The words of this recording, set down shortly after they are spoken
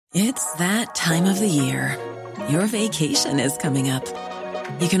It's that time of the year. Your vacation is coming up.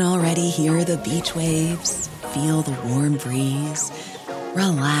 You can already hear the beach waves, feel the warm breeze,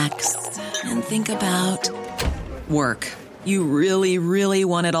 relax, and think about work. You really, really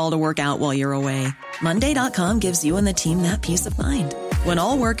want it all to work out while you're away. Monday.com gives you and the team that peace of mind. When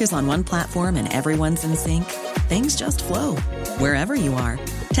all work is on one platform and everyone's in sync, things just flow. Wherever you are,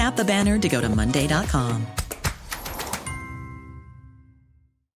 tap the banner to go to Monday.com.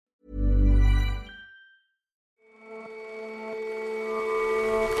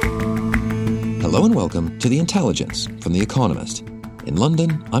 Hello and welcome to The Intelligence from The Economist. In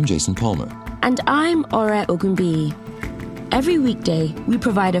London, I'm Jason Palmer. And I'm Ore Ogunbiyi. Every weekday, we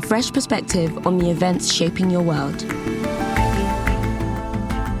provide a fresh perspective on the events shaping your world.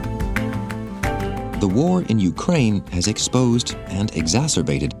 The war in Ukraine has exposed and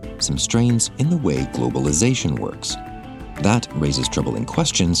exacerbated some strains in the way globalization works. That raises troubling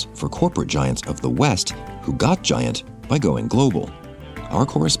questions for corporate giants of the West who got giant by going global. Our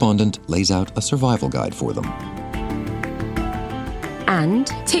correspondent lays out a survival guide for them. And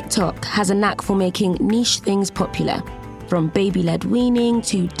TikTok has a knack for making niche things popular, from baby-led weaning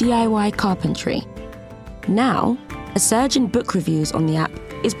to DIY carpentry. Now, a surge in book reviews on the app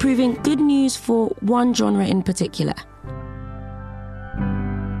is proving good news for one genre in particular.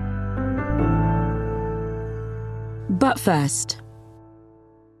 But first,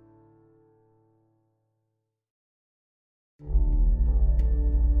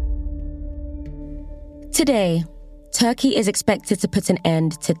 today, Turkey is expected to put an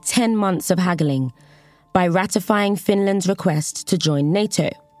end to 10 months of haggling by ratifying Finland's request to join NATO.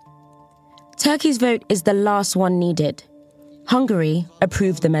 Turkey's vote is the last one needed. Hungary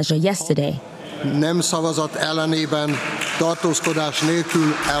approved the measure yesterday. Nem szavazat ellenében, tartózkodás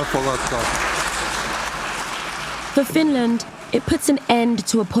nélkül elfogadta. For Finland, it puts an end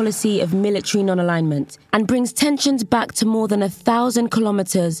to a policy of military non-alignment and brings tensions back to more than 1,000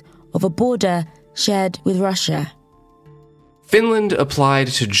 kilometers of a border shared with Russia. Finland applied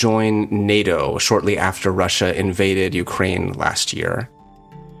to join NATO shortly after Russia invaded Ukraine last year.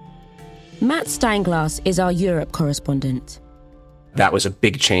 Matt Steinglass is our Europe correspondent. That was a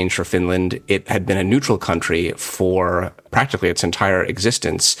big change for Finland. It had been a neutral country for practically its entire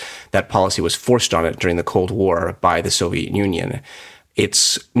existence. That policy was forced on it during the Cold War by the Soviet Union.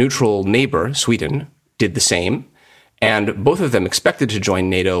 Its neutral neighbor, Sweden, did the same. And both of them expected to join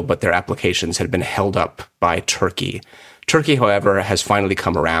NATO, but their applications had been held up by Turkey. Turkey, however, has finally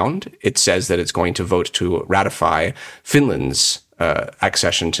come around. It says that it's going to vote to ratify Finland's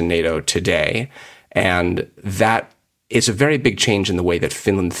accession to NATO today. And that is a very big change in the way that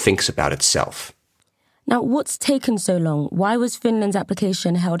Finland thinks about itself. Now, what's taken so long? Why was Finland's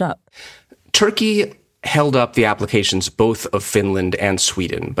application held up? Turkey held up the applications both of Finland and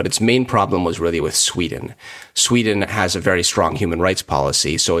Sweden, but its main problem was really with Sweden. Sweden has a very strong human rights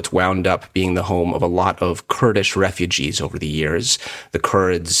policy, so it's wound up being the home of a lot of Kurdish refugees over the years. The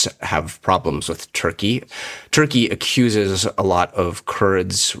Kurds have problems with Turkey. Turkey accuses a lot of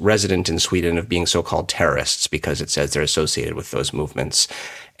Kurds resident in Sweden of being so-called terrorists because it says they're associated with those movements.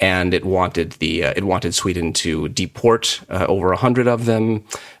 And it wanted Sweden to deport over 100 of them.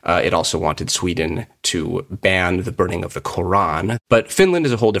 It also wanted Sweden to ban the burning of the Quran. But Finland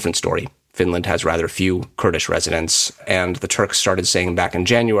is a whole different story. Finland has rather few Kurdish residents, and the Turks started saying back in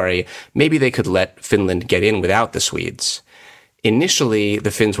January, maybe they could let Finland get in without the Swedes. Initially, the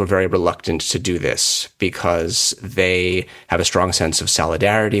Finns were very reluctant to do this because they have a strong sense of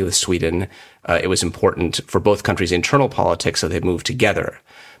solidarity with Sweden. It was important for both countries' internal politics, so they moved together.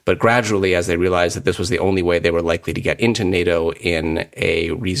 But gradually, as they realized that this was the only way they were likely to get into NATO in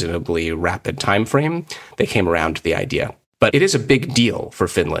a reasonably rapid time frame, they came around to the idea. But it is a big deal for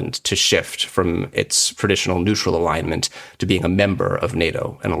Finland to shift from its traditional neutral alignment to being a member of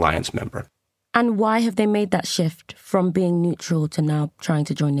NATO, an alliance member. And why have they made that shift from being neutral to now trying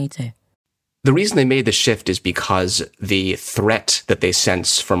to join NATO? The reason they made the shift is because the threat that they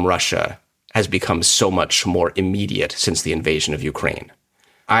sense from Russia has become so much more immediate since the invasion of Ukraine.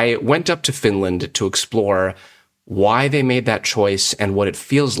 I went up to Finland to explore why they made that choice and what it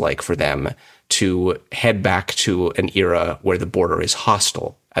feels like for them to head back to an era where the border is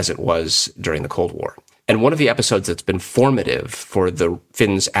hostile, as it was during the Cold War. And one of the episodes that's been formative for the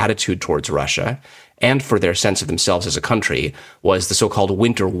Finns' attitude towards Russia and for their sense of themselves as a country was the so-called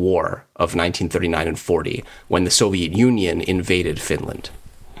Winter War of 1939 and 40, when the Soviet Union invaded Finland.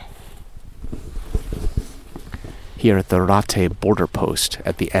 Here at the Rate border post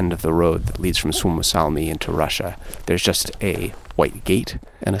at the end of the road that leads from Suomussalmi into Russia, there's just a white gate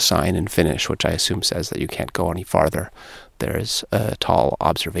and a sign in Finnish, which I assume says that you can't go any farther. there's a tall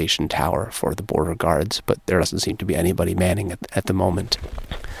observation tower for the border guards, but there doesn't seem to be anybody manning at the moment.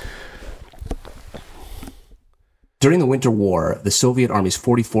 During the Winter War, the Soviet Army's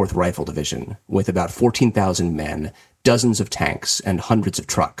 44th Rifle Division, with about 14,000 men, dozens of tanks, and hundreds of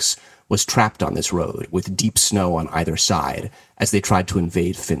trucks, was trapped on this road with deep snow on either side as they tried to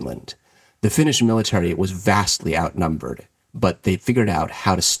invade Finland. The Finnish military was vastly outnumbered, but they figured out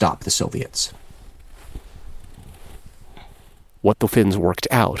how to stop the Soviets. What the Finns worked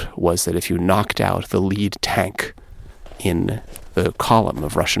out was that if you knocked out the lead tank in the column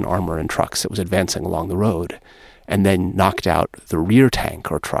of Russian armor and trucks that was advancing along the road, and then knocked out the rear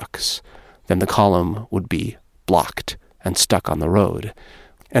tank or trucks, then the column would be blocked and stuck on the road.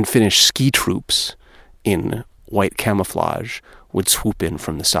 And Finnish ski troops in white camouflage would swoop in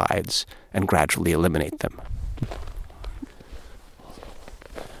from the sides and gradually eliminate them.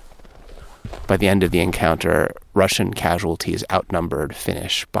 By the end of the encounter, Russian casualties outnumbered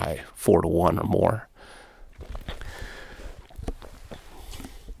Finnish by 4-1 or more.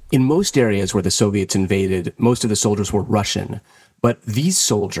 In most areas where the Soviets invaded, most of the soldiers were Russian, but these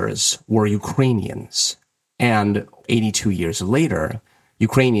soldiers were Ukrainians. And 82 years later,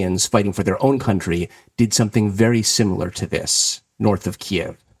 Ukrainians fighting for their own country did something very similar to this, north of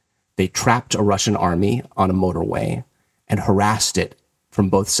Kiev. They trapped a Russian army on a motorway and harassed it from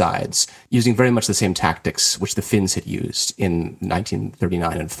both sides, using very much the same tactics which the Finns had used in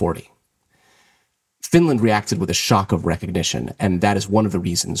 1939 and 40. Finland reacted with a shock of recognition, and that is one of the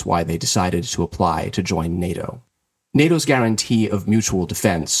reasons why they decided to apply to join NATO. NATO's guarantee of mutual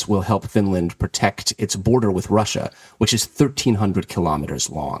defense will help Finland protect its border with Russia, which is 1,300 kilometers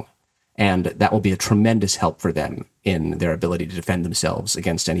long. And that will be a tremendous help for them in their ability to defend themselves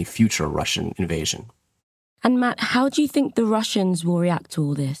against any future Russian invasion. And Matt, how do you think the Russians will react to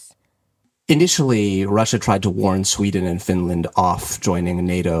all this? Initially, Russia tried to warn Sweden and Finland off joining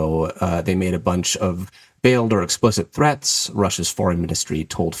NATO. They made a bunch of veiled or explicit threats. Russia's foreign ministry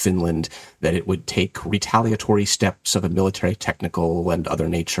told Finland that it would take retaliatory steps of a military, technical, and other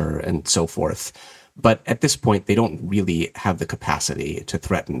nature, and so forth. But at this point, they don't really have the capacity to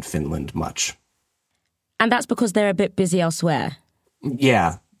threaten Finland much. And that's because they're a bit busy elsewhere.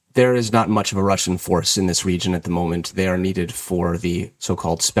 Yeah. There is not much of a Russian force in this region at the moment. They are needed for the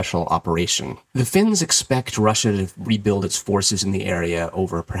so-called special operation. The Finns expect Russia to rebuild its forces in the area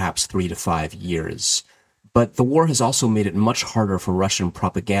over perhaps 3 to 5 years. But the war has also made it much harder for Russian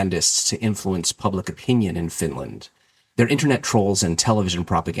propagandists to influence public opinion in Finland. Their internet trolls and television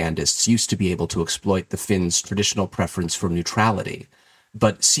propagandists used to be able to exploit the Finns' traditional preference for neutrality.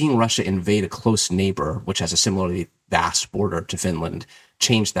 But seeing Russia invade a close neighbor, which has a similarly vast border to Finland,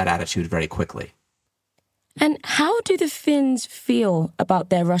 changed that attitude very quickly. And how do the Finns feel about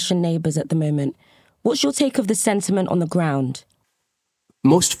their Russian neighbours at the moment? What's your take of the sentiment on the ground?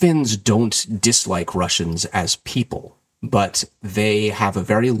 Most Finns don't dislike Russians as people, but they have a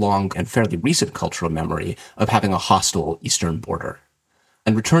very long and fairly recent cultural memory of having a hostile eastern border.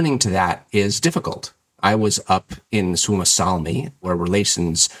 And returning to that is difficult. I was up in Suomussalmi, where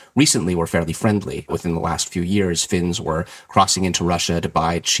relations recently were fairly friendly. Within the last few years, Finns were crossing into Russia to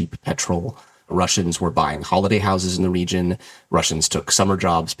buy cheap petrol. Russians were buying holiday houses in the region. Russians took summer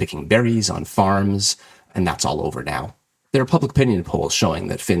jobs picking berries on farms, and that's all over now. There are public opinion polls showing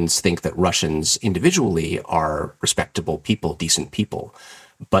that Finns think that Russians individually are respectable people, decent people,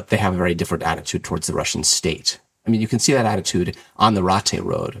 but they have a very different attitude towards the Russian state. I mean, you can see that attitude on the Rate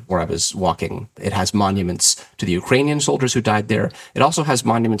Road where I was walking. It has monuments to the Ukrainian soldiers who died there. It also has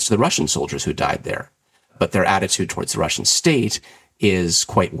monuments to the Russian soldiers who died there. But their attitude towards the Russian state is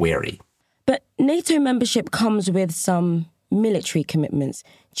quite wary. But NATO membership comes with some military commitments.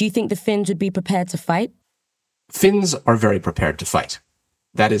 Do you think the Finns would be prepared to fight? Finns are very prepared to fight.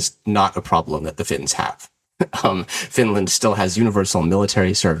 That is not a problem that the Finns have. Finland still has universal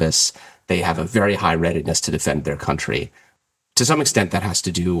military service. They have a very high readiness to defend their country. To some extent, that has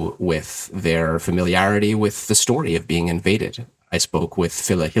to do with their familiarity with the story of being invaded. I spoke with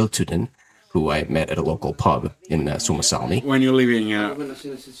Ville Hiltunen, who I met at a local pub in Suomussalmi. When you're living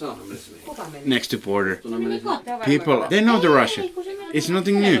next to border, people, they know the Russian. It's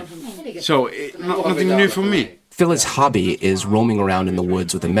nothing new. So, nothing new for me. Ville's hobby is roaming around in the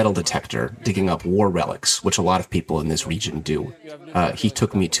woods with a metal detector, digging up war relics, which a lot of people in this region do. He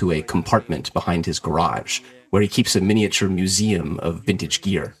took me to a compartment behind his garage, where he keeps a miniature museum of vintage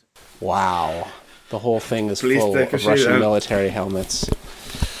gear. Wow. The whole thing is full of Russian military helmets.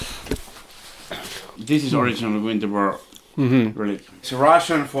 This is original Winter War. Really. It's a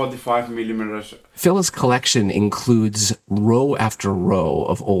Russian 45 millimeters. Ville's collection includes row after row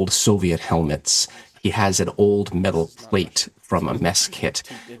of old Soviet helmets. He has an old metal plate from a mess kit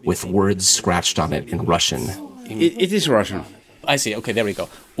with words scratched on it in Russian. It is Russian. I see. Okay, there we go.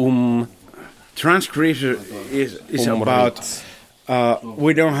 Transcription is about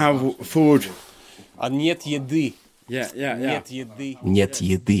we don't have food. Нет еды. Yeah. Нет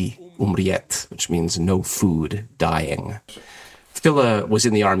еды, umriet, which means no food, dying. Filla was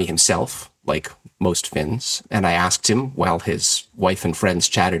in the army himself, like most Finns, and I asked him, while his wife and friends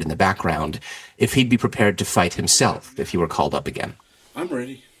chatted in the background, if he'd be prepared to fight himself if he were called up again. I'm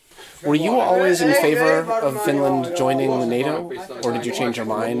ready. Were you always in favor of Finland joining the NATO, or did you change your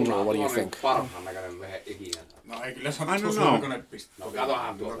mind, or what do you think? I don't know.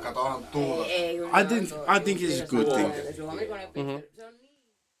 I think it's a good thing. Mm-hmm.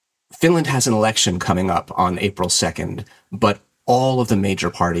 Finland has an election coming up on April 2nd, but all of the major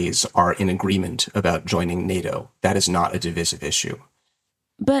parties are in agreement about joining NATO. That is not a divisive issue.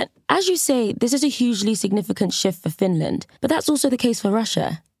 But as you say, this is a hugely significant shift for Finland, but that's also the case for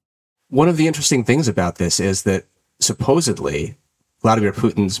Russia. One of the interesting things about this is that supposedly Vladimir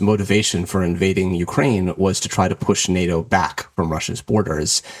Putin's motivation for invading Ukraine was to try to push NATO back from Russia's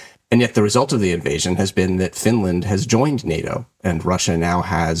borders. And yet the result of the invasion has been that Finland has joined NATO, and Russia now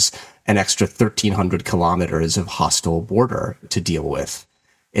has an extra 1,300 kilometers of hostile border to deal with.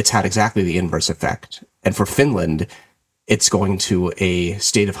 It's had exactly the inverse effect. And for Finland, it's going to a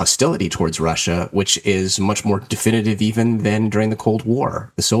state of hostility towards Russia, which is much more definitive even than during the Cold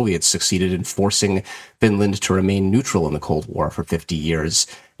War. The Soviets succeeded in forcing Finland to remain neutral in the Cold War for 50 years.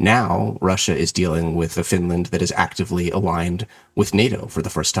 Now, Russia is dealing with a Finland that is actively aligned with NATO for the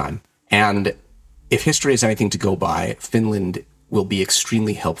first time. And if history is anything to go by, Finland will be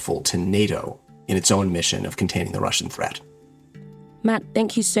extremely helpful to NATO in its own mission of containing the Russian threat. Matt,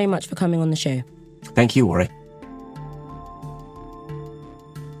 thank you so much for coming on the show. Thank you, Ori.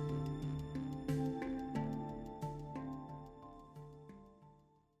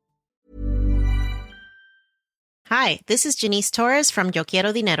 Hi, this is Janice Torres from Yo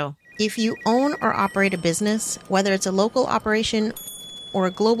Quiero Dinero. If you own or operate a business, whether it's a local operation or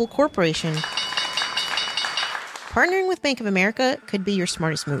a global corporation, partnering with Bank of America could be your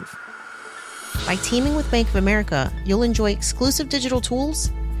smartest move. By teaming with Bank of America, you'll enjoy exclusive digital tools,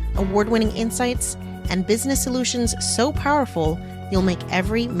 award-winning insights, and business solutions so powerful, you'll make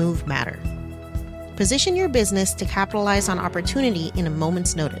every move matter. Position your business to capitalize on opportunity in a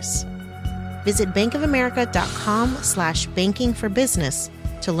moment's notice. Visit bankofamerica.com/bankingforbusiness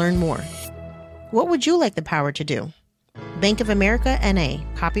to learn more. What would you like the power to do? Bank of America N.A.,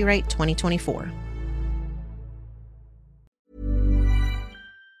 copyright 2024.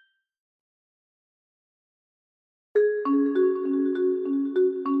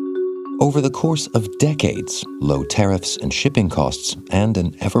 Over the course of decades, low tariffs and shipping costs and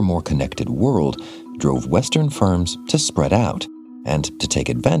an ever more connected world drove Western firms to spread out and to take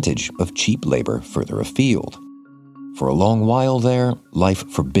advantage of cheap labor further afield. For a long while there, life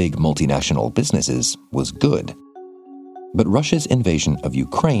for big multinational businesses was good. But Russia's invasion of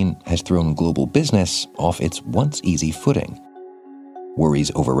Ukraine has thrown global business off its once easy footing. Worries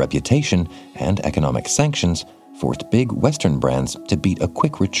over reputation and economic sanctions forced big Western brands to beat a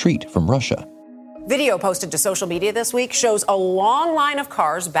quick retreat from Russia. Video posted to social media this week shows a long line of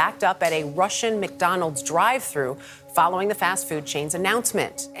cars backed up at a Russian McDonald's drive-thru following the fast food chain's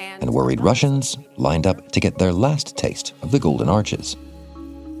announcement. And worried Russians lined up to get their last taste of the Golden Arches.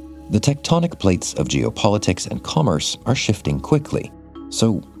 The tectonic plates of geopolitics and commerce are shifting quickly.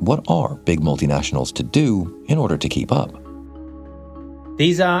 So what are big multinationals to do in order to keep up?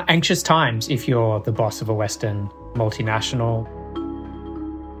 These are anxious times if you're the boss of a Western multinational.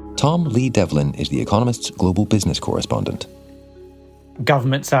 Tom Lee Devlin is The Economist's global business correspondent.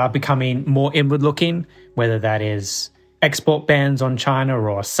 Governments are becoming more inward-looking, whether that is export bans on China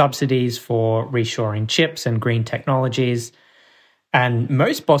or subsidies for reshoring chips and green technologies. And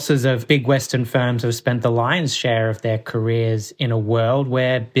most bosses of big Western firms have spent the lion's share of their careers in a world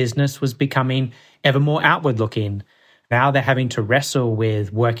where business was becoming ever more outward-looking. Now they're having to wrestle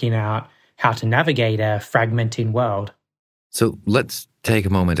with working out how to navigate a fragmenting world. So let's take a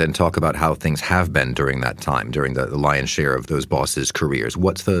moment and talk about how things have been during that time, during the lion's share of those bosses' careers.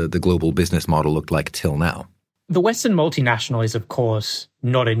 What's the global business model looked like till now? The Western multinational is, of course,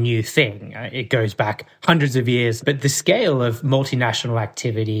 not a new thing. It goes back hundreds of years, but the scale of multinational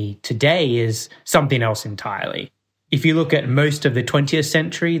activity today is something else entirely. If you look at most of the 20th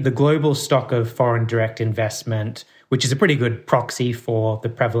century, the global stock of foreign direct investment, which is a pretty good proxy for the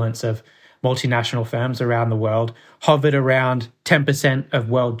prevalence of multinational firms around the world, hovered around 10%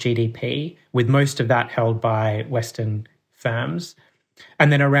 of world GDP, with most of that held by Western firms.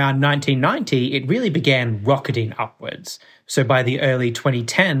 And then around 1990, it really began rocketing upwards. So by the early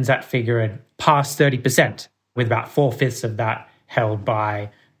 2010s, that figure had passed 30%, with about 4/5 of that held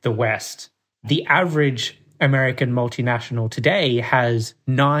by the West. The average American multinational today has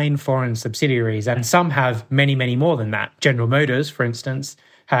 9 foreign subsidiaries, and some have many, many more than that. General Motors, for instance,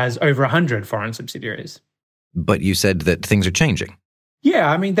 has over 100 foreign subsidiaries. But you said that things are changing. Yeah,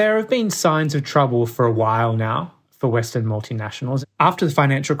 I mean, there have been signs of trouble for a while now for Western multinationals. After the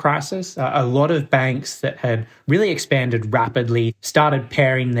financial crisis, a lot of banks that had really expanded rapidly started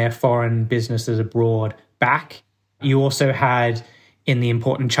paring their foreign businesses abroad back. You also had, in the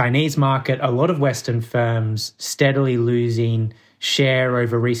important Chinese market, a lot of Western firms steadily losing share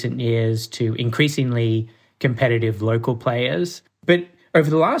over recent years to increasingly competitive local players. But over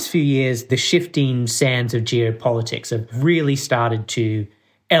the last few years, the shifting sands of geopolitics have really started to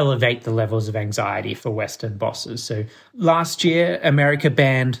elevate the levels of anxiety for Western bosses. So last year, America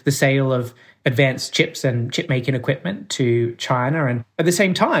banned the sale of advanced chips and chip-making equipment to China. And at the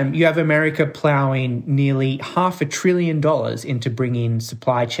same time, you have America plowing nearly $500 billion into bringing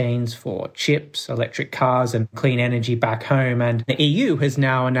supply chains for chips, electric cars, and clean energy back home. And the EU has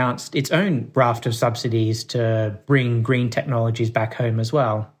now announced its own raft of subsidies to bring green technologies back home as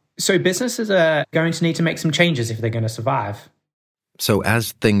well. So businesses are going to need to make some changes if they're going to survive. So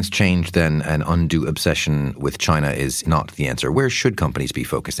as things change, then an undue obsession with China is not the answer. Where should companies be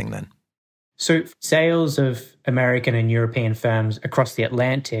focusing then? So sales of American and European firms across the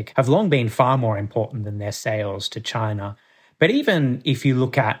Atlantic have long been far more important than their sales to China. But even if you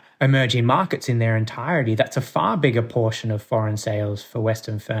look at emerging markets in their entirety, that's a far bigger portion of foreign sales for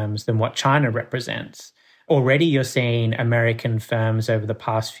Western firms than what China represents. Already you're seeing American firms over the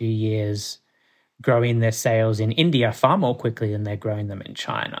past few years growing their sales in India far more quickly than they're growing them in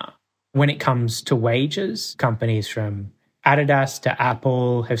China. When it comes to wages, companies from Adidas to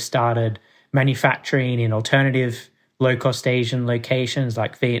Apple have started manufacturing in alternative low-cost Asian locations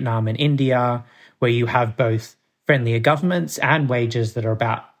like Vietnam and India, where you have both friendlier governments and wages that are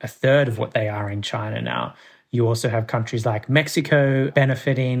about a third of what they are in China now. You also have countries like Mexico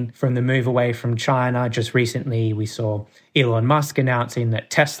benefiting from the move away from China. Just recently, we saw Elon Musk announcing that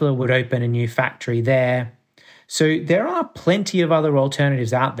Tesla would open a new factory there. So there are plenty of other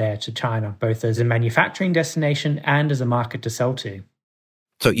alternatives out there to China, both as a manufacturing destination and as a market to sell to.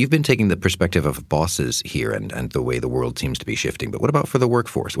 So you've been taking the perspective of bosses here and the way the world seems to be shifting. But what about for the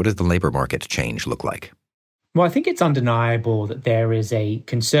workforce? What does the labor market change look like? Well, I think it's undeniable that there is a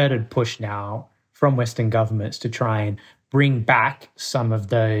concerted push now from Western governments to try and bring back some of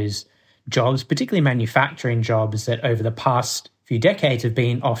those jobs, particularly manufacturing jobs that over the past few decades have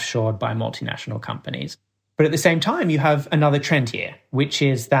been offshored by multinational companies. But at the same time, you have another trend here, which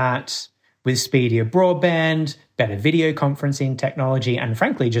is that with speedier broadband, better video conferencing technology, and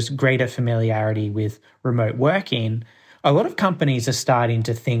frankly, just greater familiarity with remote working, a lot of companies are starting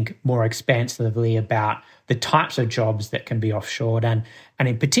to think more expansively about the types of jobs that can be offshored and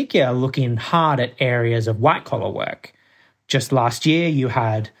in particular, looking hard at areas of white-collar work. Just last year, you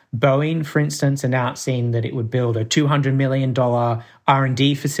had Boeing, for instance, announcing that it would build a $200 million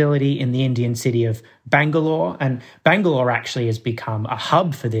R&D facility in the Indian city of Bangalore. And Bangalore actually has become a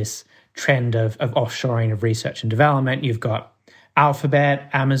hub for this trend of offshoring of research and development. You've got Alphabet,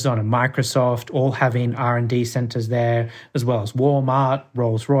 Amazon, and Microsoft all having R&D centers there, as well as Walmart,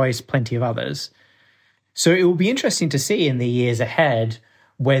 Rolls-Royce, plenty of others. So it will be interesting to see in the years ahead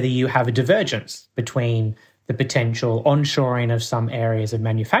whether you have a divergence between the potential onshoring of some areas of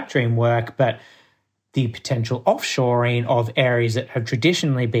manufacturing work, but the potential offshoring of areas that have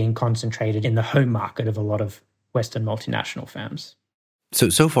traditionally been concentrated in the home market of a lot of Western multinational firms.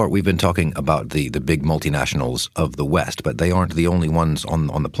 So far we've been talking about the big multinationals of the West, but they aren't the only ones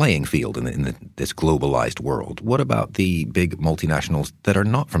on the playing field in this globalized world. What about the big multinationals that are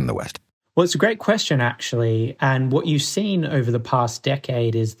not from the West? Well, it's a great question, actually. And what you've seen over the past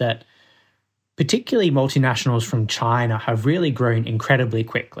decade is that particularly multinationals from China have really grown incredibly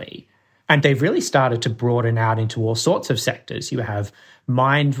quickly. And they've really started to broaden out into all sorts of sectors. You have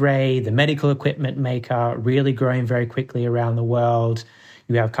Mindray, the medical equipment maker, really growing very quickly around the world.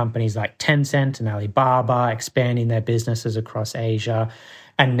 You have companies like Tencent and Alibaba expanding their businesses across Asia.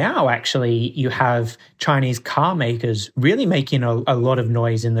 And now, actually, you have Chinese car makers really making a lot of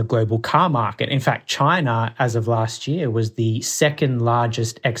noise in the global car market. In fact, China, as of last year, was the second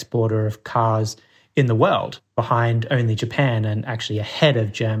largest exporter of cars in the world, behind only Japan and actually ahead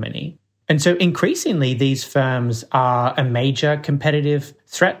of Germany. And so increasingly, these firms are a major competitive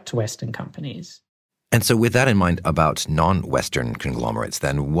threat to Western companies. And so with that in mind about non-Western conglomerates,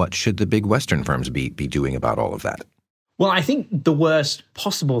 then what should the big Western firms be doing about all of that? Well, I think the worst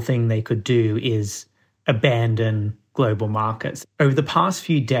possible thing they could do is abandon global markets. Over the past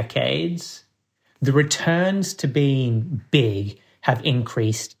few decades, the returns to being big have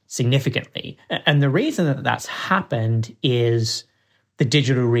increased significantly. And the reason that that's happened is the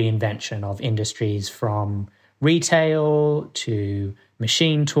digital reinvention of industries, from retail to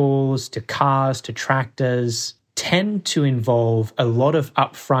machine tools to cars to tractors, tend to involve a lot of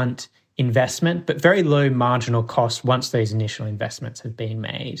upfront investment, but very low marginal cost once those initial investments have been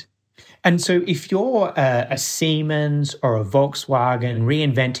made. And so if you're a Siemens or a Volkswagen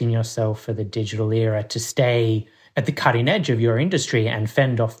reinventing yourself for the digital era to stay at the cutting edge of your industry and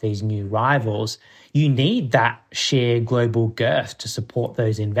fend off these new rivals, you need that sheer global girth to support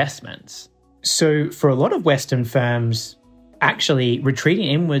those investments. So for a lot of Western firms, actually retreating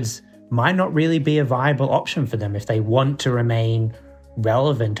inwards might not really be a viable option for them if they want to remain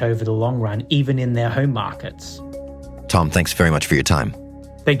relevant over the long run, even in their home markets. Tom, thanks very much for your time.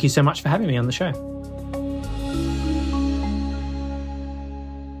 Thank you so much for having me on the show.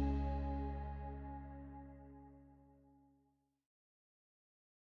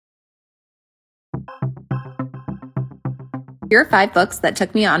 Here are 5 books that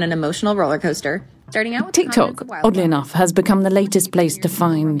took me on an emotional roller coaster. Starting out with TikTok, oddly enough, has become the latest place to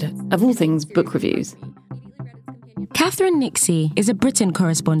find, of all things, book reviews. Catherine Nixie is a Britain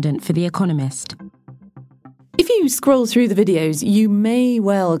correspondent for The Economist. If you scroll through the videos, you may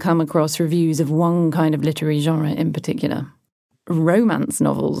well come across reviews of one kind of literary genre in particular. Romance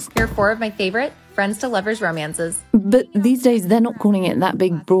novels. Here are 4 of my favorite friends to lovers romances. But these days they're not calling it that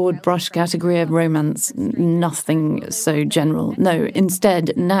big broad brush category of romance, nothing so general. No,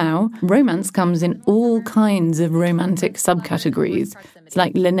 instead now, romance comes in all kinds of romantic subcategories. It's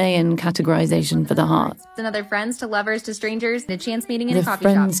like Linnaean categorization for the heart. It's another friends to lovers to strangers and a chance meeting in a coffee shop. The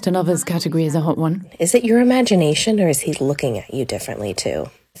shop. friends to lovers category is a hot one. Is it your imagination, or is he looking at you differently too?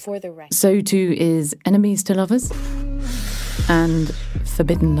 So too is enemies to lovers. And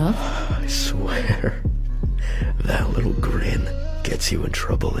forbidden love. I swear, that little grin gets you in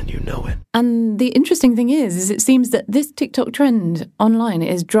trouble and you know it. And the interesting thing is it seems that this TikTok trend online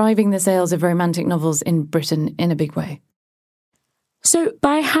is driving the sales of romantic novels in Britain in a big way. So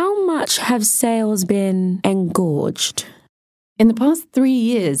by how much have sales been engorged? In the past 3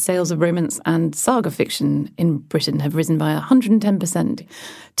 years, sales of romance and saga fiction in Britain have risen by 110%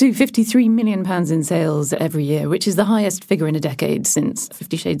 to £53 million in sales every year, which is the highest figure in a decade since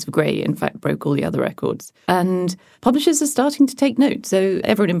 50 Shades of Grey, in fact, broke all the other records. And publishers are starting to take note. So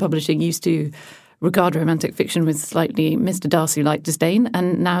everyone in publishing used to regard romantic fiction with slightly Mr. Darcy-like disdain,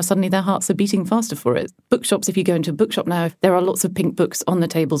 and now suddenly their hearts are beating faster for it. Bookshops, if you go into a bookshop now, there are lots of pink books on the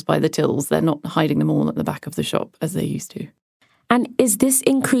tables by the tills. They're not hiding them all at the back of the shop as they used to. And is this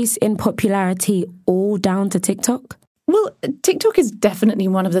increase in popularity all down to TikTok? Well, TikTok is definitely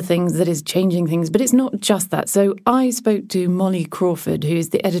one of the things that is changing things, but it's not just that. So I spoke to Molly Crawford, who is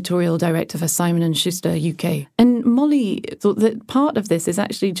the editorial director for Simon & Schuster UK. And Molly thought that part of this is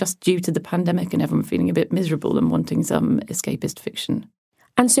actually just due to the pandemic and everyone feeling a bit miserable and wanting some escapist fiction.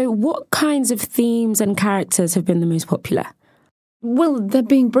 And so what kinds of themes and characters have been the most popular? Well, they're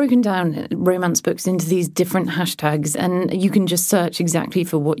being broken down, romance books, into these different hashtags, and you can just search exactly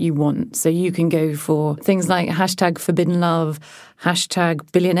for what you want. So you can go for things like hashtag forbidden love,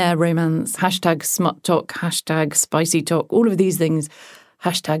 hashtag billionaire romance, hashtag smut talk, hashtag spicy talk, all of these things.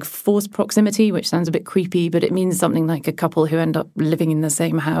 Hashtag forced proximity, which sounds a bit creepy, but it means something like a couple who end up living in the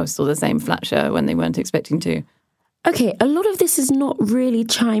same house or the same flat share when they weren't expecting to. Okay, a lot of this is not really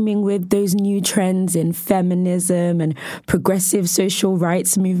chiming with those new trends in feminism and progressive social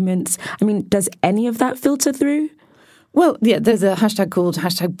rights movements. I mean, does any of that filter through? Well, yeah, there's a hashtag called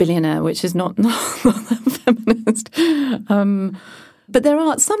hashtag billionaire, which is not that feminist. But there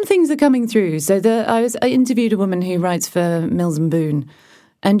are some things are coming through. So I interviewed a woman who writes for Mills and Boon.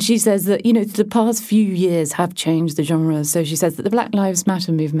 And she says that, the past few years have changed the genre. So she says that the Black Lives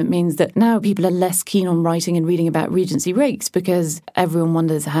Matter movement means that now people are less keen on writing and reading about Regency rakes because everyone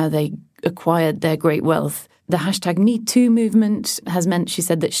wonders how they acquired their great wealth. The hashtag Me Too movement has meant, she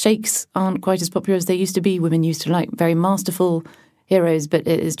said, that sheikhs aren't quite as popular as they used to be. Women used to like very masterful heroes, but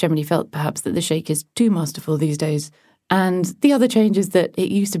it is generally felt perhaps that the sheikh is too masterful these days. And the other change is that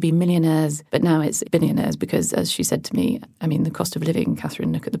it used to be millionaires, but now it's billionaires because, as she said to me, the cost of living,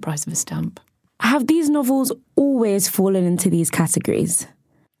 Catherine, look at the price of a stamp. Have these novels always fallen into these categories?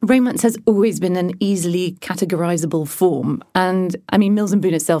 Romance has always been an easily categorizable form. And, Mills and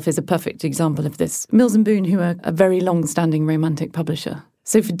Boon itself is a perfect example of this. Mills and Boon, who are a very long-standing romantic publisher,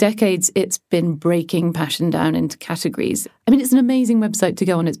 So for decades, it's been breaking passion down into categories. I mean, it's an amazing website to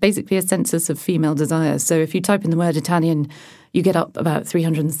go on. It's basically a census of female desires. So if you type in the word Italian, you get up about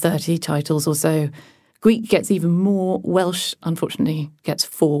 330 titles or so. Greek gets even more. Welsh, unfortunately, gets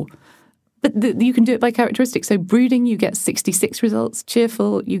 4. But you can do it by characteristics. So brooding, you get 66 results.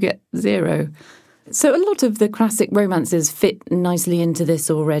 Cheerful, you get 0. So a lot of the classic romances fit nicely into this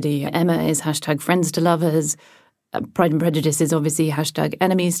already. Emma is #friends to lovers. Pride and Prejudice is obviously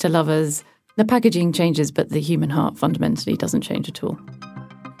 #enemies to lovers. The packaging changes, but the human heart fundamentally doesn't change at all.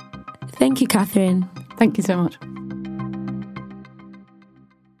 Thank you, Catherine. Thank you so much.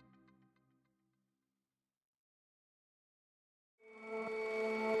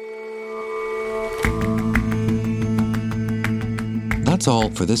 That's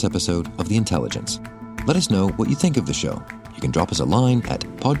all for this episode of The Intelligence. Let us know what you think of the show. You can drop us a line at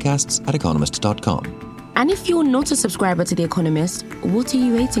podcasts@economist.com. And if you're not a subscriber to The Economist, what are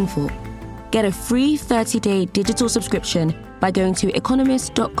you waiting for? Get a free 30-day digital subscription by going to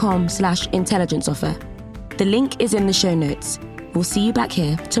economist.com/intelligence offer. The link is in the show notes. We'll see you back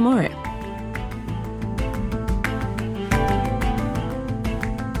here tomorrow.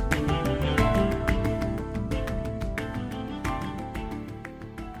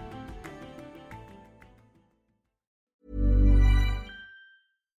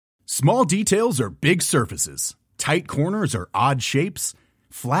 Small details are big surfaces. Tight corners are odd shapes.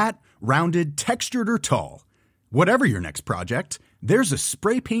 Flat, rounded, textured, or tall. Whatever your next project, there's a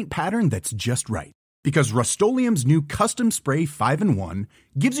spray paint pattern that's just right. Because Rust-Oleum's new Custom Spray 5-in-1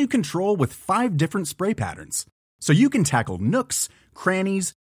 gives you control with 5 different spray patterns. So you can tackle nooks,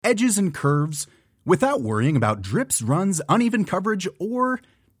 crannies, edges, and curves without worrying about drips, runs, uneven coverage, or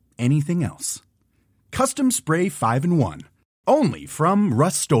anything else. Custom Spray 5-in-1. Only from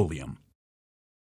Rust-Oleum.